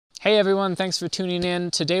Hey everyone, thanks for tuning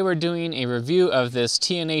in. Today we're doing a review of this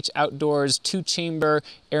TNH Outdoors 2-chamber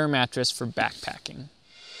air mattress for backpacking.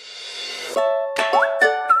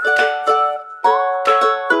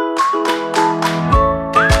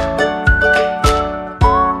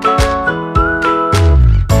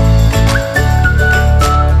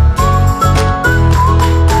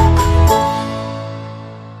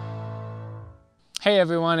 Hey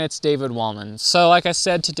everyone, it's David Wallman. So like I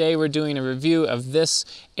said, today we're doing a review of this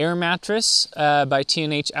air mattress by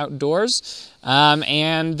TNH Outdoors.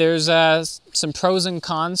 And there's some pros and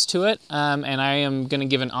cons to it, and I am going to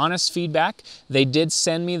give an honest feedback. They did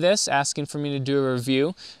send me this asking for me to do a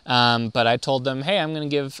review, but I told them, hey, I'm going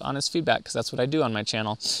to give honest feedback because that's what I do on my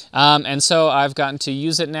channel. And so I've gotten to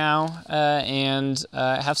use it now and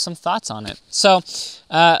have some thoughts on it. So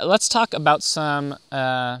let's talk about some...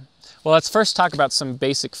 Well, let's first talk about some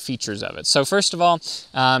basic features of it. So first of all,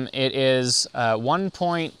 it is 1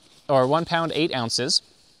 pound 8 ounces.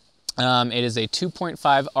 It is a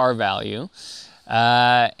 2.5 R value,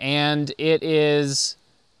 and it is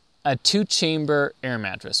a 2-chamber air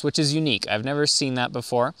mattress, which is unique. I've never seen that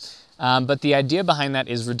before. But the idea behind that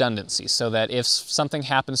is redundancy, so that if something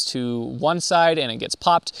happens to one side and it gets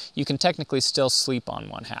popped, you can technically still sleep on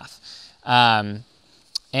one half.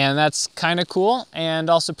 And that's kind of cool and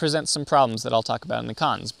also presents some problems that I'll talk about in the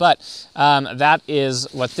cons. But that is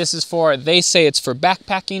what this is for. They say it's for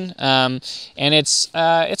backpacking, and it's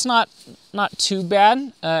not too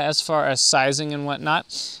bad as far as sizing and whatnot.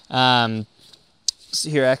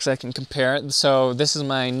 Here, actually, I can compare it. So this is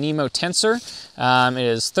my Nemo Tensor. It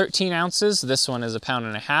is 13 ounces. This one is 1.5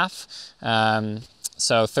 pounds.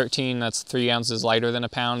 So 13, that's 3 ounces lighter than a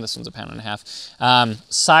pound. This one's 1.5 pounds.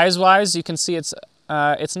 Size-wise, you can see it's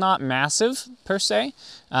not massive per se,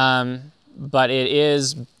 but it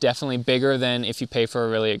is definitely bigger than if you pay for a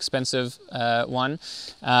really expensive one.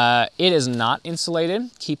 It is not insulated.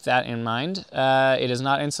 Keep that in mind. It is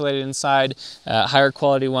not insulated inside. Higher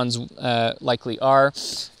quality ones likely are.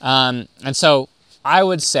 And so I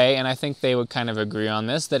would say, and I think they would kind of agree on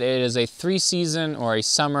this, that it is a 3-season or a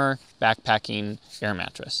summer backpacking air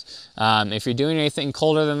mattress. If you're doing anything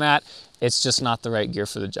colder than that, it's just not the right gear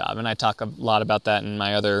for the job. And I talk a lot about that in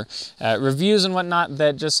my other reviews and whatnot,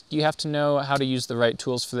 that just you have to know how to use the right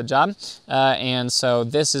tools for the job. And so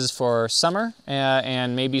this is for summer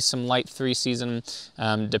and maybe some light 3-season,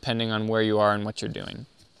 depending on where you are and what you're doing.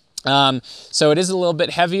 So it is a little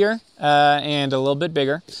bit heavier and a little bit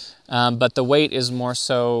bigger. But the weight is more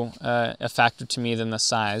so a factor to me than the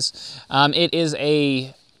size. It is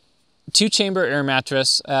a 2-chamber air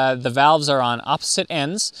mattress. The valves are on opposite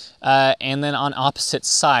ends and then on opposite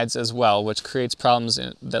sides as well, which creates problems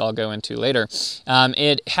that I'll go into later.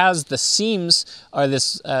 It has the seams are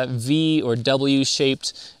this V or W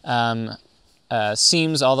shaped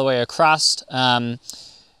seams all the way across.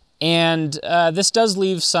 And this does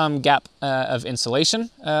leave some gap of insulation,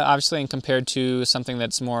 obviously, and compared to something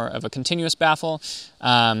that's more of a continuous baffle.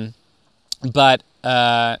 But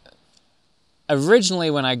originally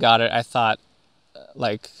when I got it, I thought,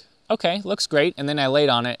 like, okay, looks great. And then I laid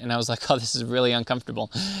on it and I was like, oh, this is really uncomfortable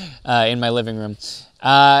in my living room.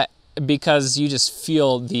 Because you just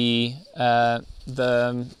feel the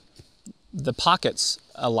pockets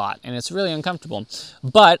a lot and it's really uncomfortable.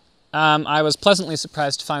 But I was pleasantly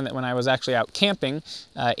surprised to find that when I was actually out camping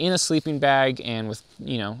in a sleeping bag and with,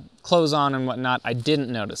 clothes on and whatnot, I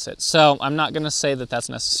didn't notice it. So I'm not going to say that that's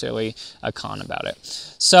necessarily a con about it.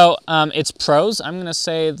 So its pros, I'm going to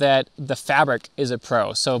say that the fabric is a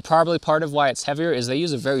pro. So probably part of why it's heavier is they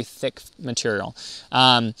use a very thick material.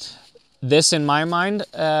 This, in my mind,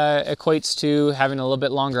 equates to having a little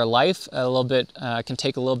bit longer life, a little bit, can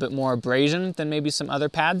take a little bit more abrasion than maybe some other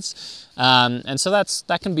pads. And so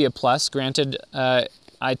that can be a plus. Granted,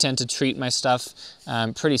 I tend to treat my stuff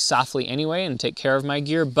pretty softly anyway and take care of my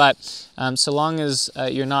gear, but so long as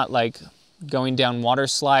you're not like going down water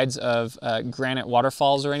slides of granite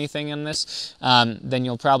waterfalls or anything in this, then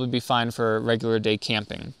you'll probably be fine for regular day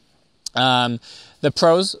camping. The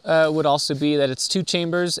pros would also be that it's 2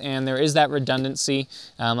 chambers and there is that redundancy.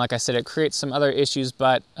 Like I said, it creates some other issues,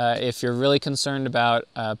 but if you're really concerned about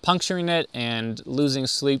puncturing it and losing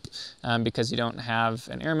sleep because you don't have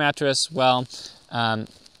an air mattress, well,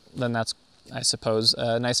 then that's, I suppose,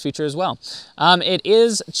 a nice feature as well. It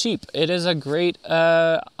is cheap. It is a great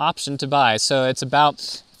option to buy. So it's about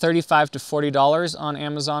 $35 to $40 on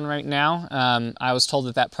Amazon right now. I was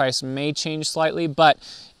told that price may change slightly, but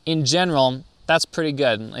in general, that's pretty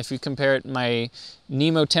good. If you compare it, my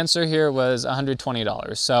Nemo Tensor here was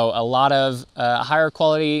 $120. So a lot of higher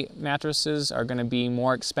quality mattresses are going to be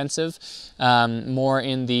more expensive, more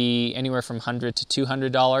in the anywhere from $100 to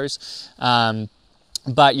 $200.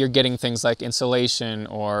 But you're getting things like insulation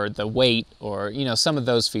or the weight or, you know, some of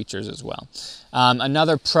those features as well.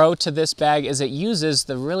 Another pro to this bag is it uses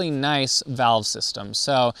the really nice valve system.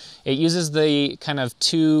 So it uses the kind of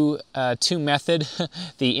two method,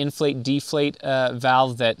 the inflate-deflate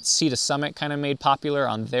valve that Sea to Summit kind of made popular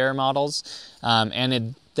on their models.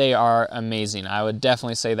 They are amazing. I would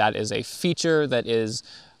definitely say that is a feature that is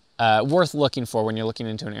worth looking for when you're looking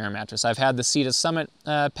into an air mattress. I've had the Sea to Summit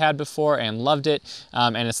pad before and loved it,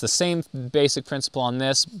 and it's the same basic principle on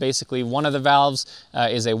this. Basically, one of the valves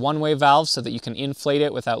is a one-way valve so that you can inflate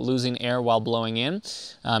it without losing air while blowing in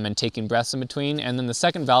and taking breaths in between. And then the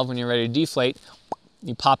second valve, when you're ready to deflate,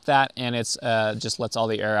 you pop that and it's just lets all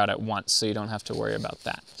the air out at once, so you don't have to worry about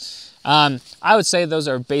that. I would say those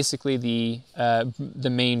are basically the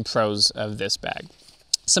main pros of this bag.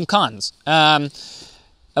 Some cons.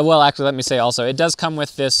 Well, actually, let me say also, it does come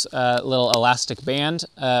with this little elastic band,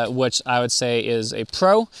 which I would say is a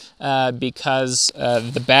pro because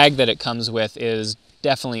the bag that it comes with is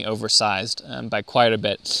definitely oversized by quite a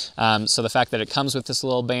bit. So the fact that it comes with this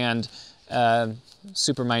little band,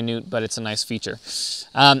 super minute, but it's a nice feature.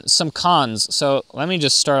 Some cons. So let me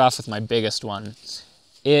just start off with my biggest one.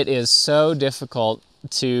 It is so difficult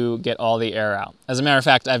to get all the air out. As a matter of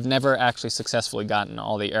fact, I've never actually successfully gotten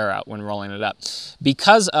all the air out when rolling it up.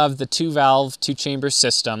 Because of the two-valve, two-chamber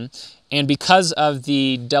system, and because of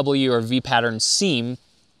the W or V pattern seam,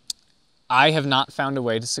 I have not found a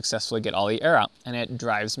way to successfully get all the air out, and it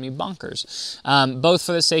drives me bonkers. Both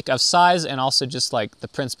for the sake of size and also just like the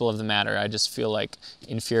principle of the matter. I just feel like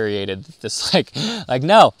infuriated. This like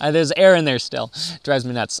no, there's air in there still. It drives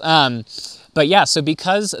me nuts. But yeah, so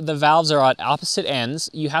because the valves are at opposite ends,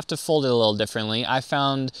 you have to fold it a little differently.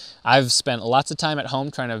 I've spent lots of time at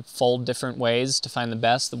home trying to fold different ways to find the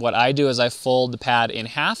best. What I do is I fold the pad in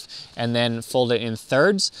half and then fold it in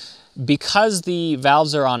thirds. Because the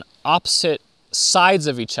valves are on opposite sides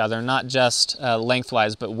of each other, not just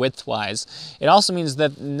lengthwise but widthwise, it also means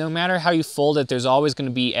that no matter how you fold it, there's always going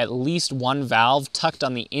to be at least one valve tucked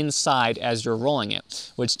on the inside as you're rolling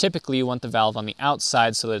it, which typically you want the valve on the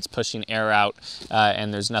outside so that it's pushing air out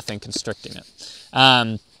and there's nothing constricting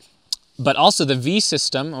it. But also the V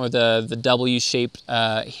system, or the W-shaped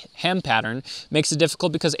hem pattern, makes it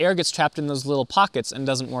difficult because air gets trapped in those little pockets and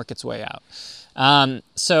doesn't work its way out.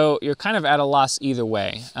 So you're kind of at a loss either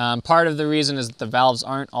way. Part of the reason is that the valves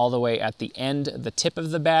aren't all the way at the end, the tip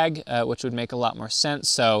of the bag, which would make a lot more sense.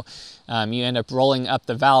 So you end up rolling up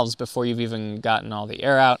the valves before you've even gotten all the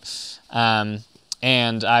air out.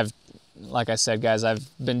 And like I said, guys, I've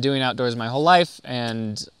been doing outdoors my whole life,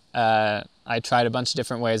 and I tried a bunch of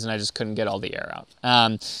different ways and I just couldn't get all the air out.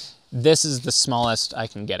 This is the smallest I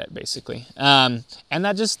can get it, basically. And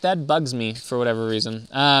that bugs me for whatever reason.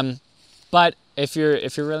 But if you're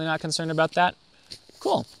really not concerned about that,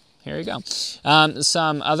 cool, here you go.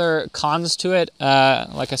 Some other cons to it,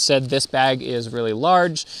 like I said, this bag is really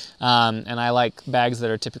large, and I like bags that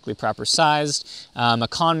are typically proper sized. A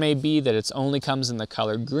con may be that it only comes in the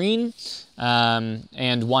color green,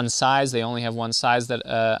 and one size. They only have one size that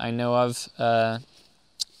I know of.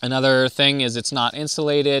 Another thing is it's not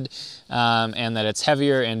insulated, and that it's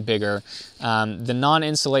heavier and bigger. The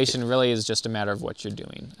non-insulation really is just a matter of what you're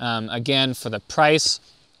doing. Again, for the price,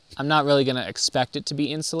 I'm not really going to expect it to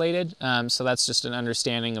be insulated, so that's just an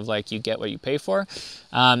understanding of like you get what you pay for.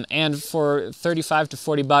 And for 35 to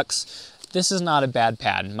 40 bucks, this is not a bad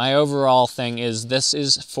pad. My overall thing is this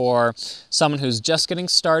is for someone who's just getting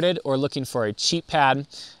started or looking for a cheap pad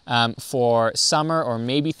for summer or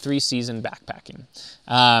maybe 3-season backpacking.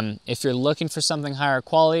 If you're looking for something higher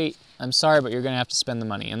quality, I'm sorry, but you're going to have to spend the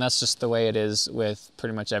money, and that's just the way it is with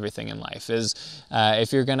pretty much everything in life.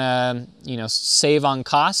 If you're going to, save on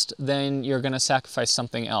cost, then you're going to sacrifice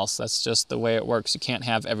something else. That's just the way it works. You can't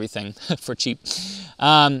have everything for cheap.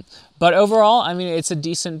 But overall, I mean, it's a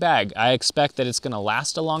decent bag. I expect that it's going to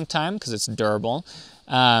last a long time because it's durable.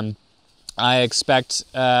 I expect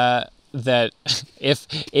that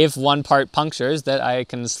if one part punctures, that I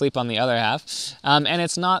can sleep on the other half. And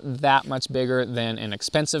it's not that much bigger than an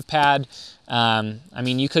expensive pad. I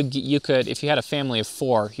mean, you could, if you had a family of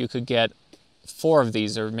 4, you could get 4 of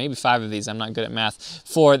these, or maybe 5 of these, I'm not good at math,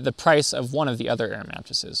 for the price of one of the other air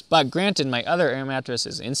mattresses. But granted, my other air mattress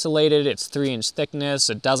is insulated, it's 3-inch thickness,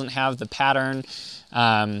 it doesn't have the pattern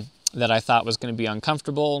that I thought was going to be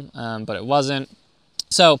uncomfortable, but it wasn't.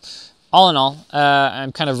 So all in all,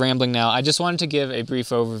 I'm kind of rambling now. I just wanted to give a brief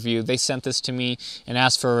overview. They sent this to me and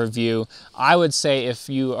asked for a review. I would say if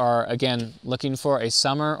you are, again, looking for a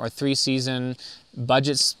summer or 3-season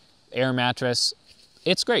budget air mattress,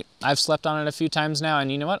 it's great. I've slept on it a few times now,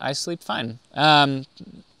 and you know what? I sleep fine.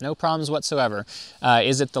 No problems whatsoever.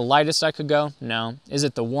 Is it the lightest I could go? No. Is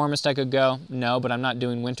it the warmest I could go? No, but I'm not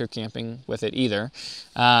doing winter camping with it either.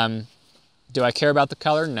 Do I care about the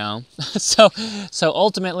color? No. So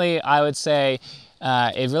ultimately, I would say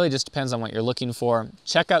it really just depends on what you're looking for.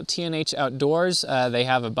 Check out TNH Outdoors. They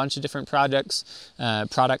have a bunch of different products, and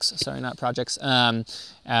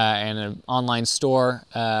an online store.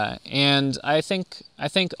 And I think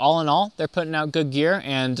all in all, they're putting out good gear.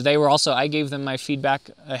 And they were also, I gave them my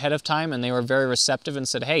feedback ahead of time, and they were very receptive and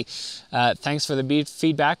said, hey, thanks for the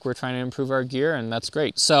feedback. We're trying to improve our gear, and that's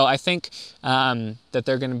great. So I think that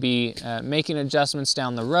they're going to be making adjustments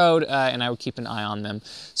down the road, and I would keep an eye on them.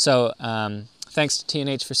 So thanks to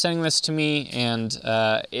TNH for sending this to me, and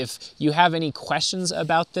if you have any questions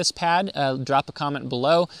about this pad, drop a comment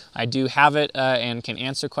below. I do have it and can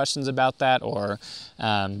answer questions about that, or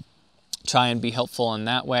try and be helpful in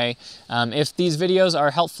that way. If these videos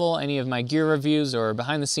are helpful, any of my gear reviews or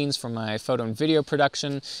behind the scenes from my photo and video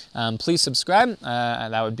production, please subscribe.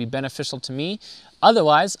 That would be beneficial to me.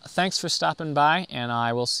 Otherwise, thanks for stopping by, and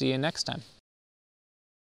I will see you next time.